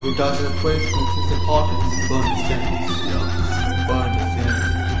We got to the place where it's important to burn the sentence. Burn the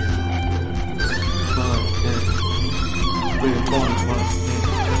sentence. Burn the sentence. We're going to burn the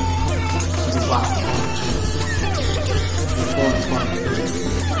sentence. The last one. We're going to burn the sentence.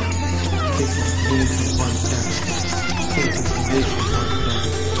 Take the community to burn the sentence. Take the community to burn the sentence.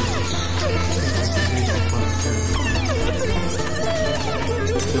 Take the community to burn the sentence.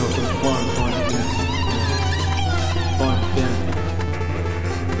 So we're going to burn the sentence. Burn the sentence.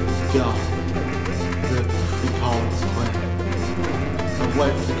 Yeah, we call it spring. The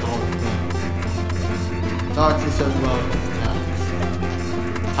way we call it spring. Doctors said well as tax.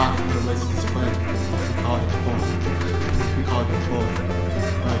 Tax relates to spring. We call it fall. We call it fall.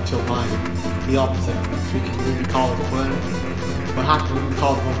 July. The opposite. We call it spring. But how can we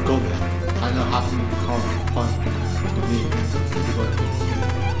call it one go there? I know how can we call it fun.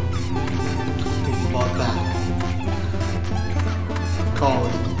 Think about that. Call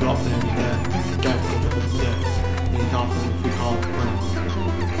it. Go up there and get it. And often if we call it spring.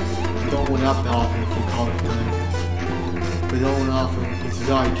 We don't want up that often if we call it spring. We don't want often because we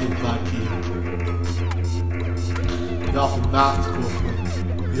already get black here. We often math school for it.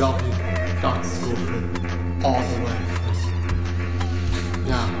 We often doctor school for it. All the way.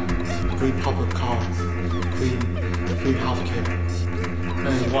 Now, free public cars, free healthcare.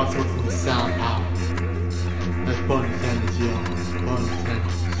 And what's with the sound power? That's Bernie Sanders, Bernie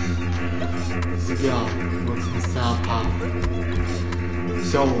Sanders. Cigar, what's the sound power?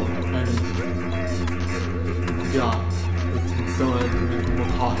 Solar energy. Cigar, it's solar energy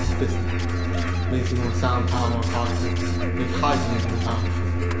more cost efficient. Makes it more sound power more cost efficient. Make hydrogen more power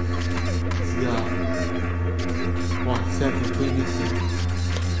efficient. Cigar. 173 missing.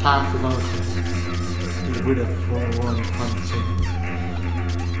 Half the motion. Get rid of 401 climate change.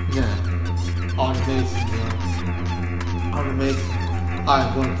 Yeah. Automation, Automation. I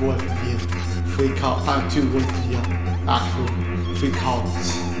have one boy for you. Free college. I have two boys for you. Actually, free college.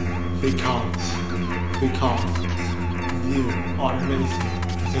 Free college. Free college. You, automation,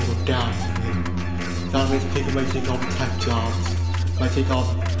 is going to go down for you. So automation might take all the tech jobs. Might take all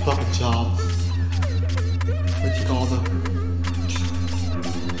the fucking jobs. Might take all the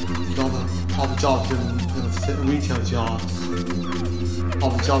jobs in the retail jobs. All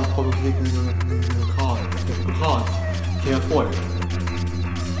the jobs public taking in the college. Because you can't afford it.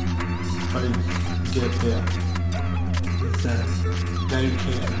 But you get it there. Instead, now you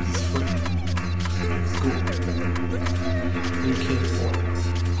can't. It's free. School. You can't afford it.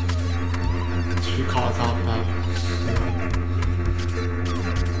 It's free college out back.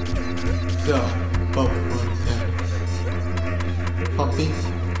 So, both what is that? Puppy?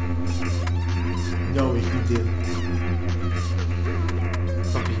 No, we can do.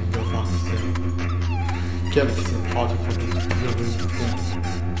 Puppy can go fuck yourself. Galaxy important for me.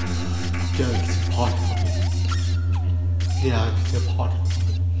 Galaxy important for me. Galaxy important for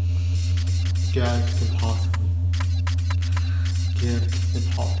me. Galaxy important for me. Galaxy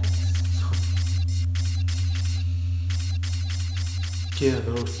important.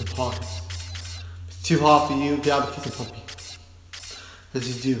 Galaxy important. It's too hard for you, Galaxy puppy. As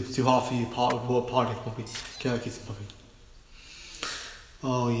you do, it's too hard for you, part of what party puppy. Galaxy puppy.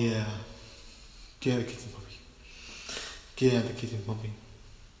 Oh yeah. Galaxy puppy. Get the kitchen pumping.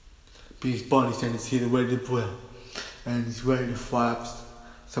 Because Bernie Sanders here ready to boil. And he's ready to fry up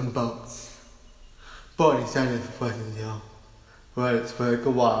some boats. Bernie Sanders for president, y'all. Ready to spread like a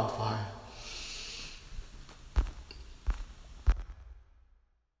wildfire.